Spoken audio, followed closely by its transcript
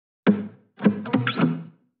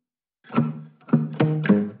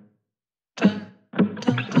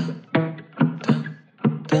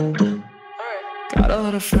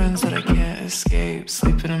of friends that I can't escape,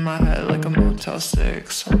 sleeping in my head like a Motel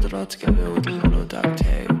 6. Hold it all together with a little duct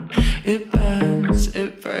tape. It bends,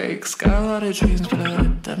 it breaks. Got a lot of dreams, but I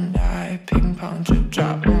let them die. Ping pong, drip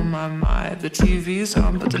drop on my mind. The TV's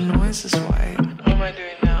on, but the noise is white. What am I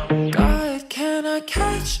doing now? God, can I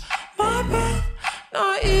catch my breath?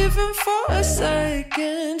 Not even for a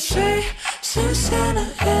second. Chasing Santa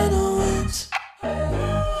in the winds,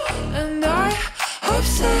 and I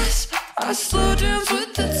obsess. I slow dance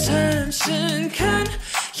with the tension. Can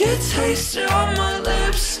you taste it on my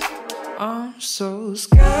lips? I'm so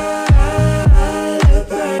scatterbrain,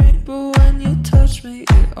 but when you touch me,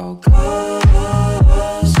 it all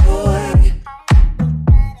goes away.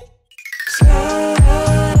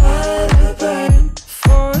 Scatterbrain,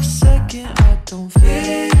 for a second I don't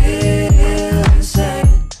feel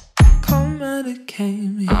insane. Come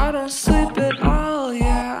medicate me. I don't sleep at all,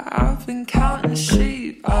 yeah, I've been counting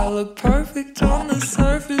sheep. I look perfect on the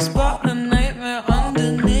surface, but a nightmare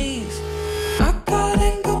underneath. I got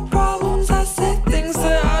anger problems, I say things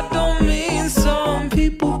that I don't mean. Some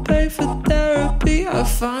people pay for therapy, I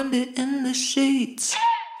find it in the sheets.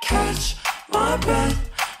 Catch my breath,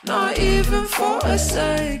 not even for a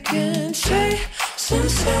second. Chasing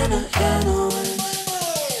Santa in the wind.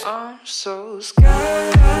 I'm so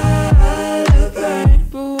scatterbrain,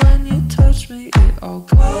 but when you touch me, it all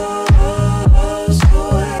goes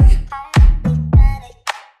away.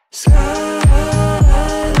 Scatterbrain,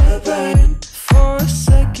 for a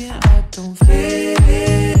second I don't feel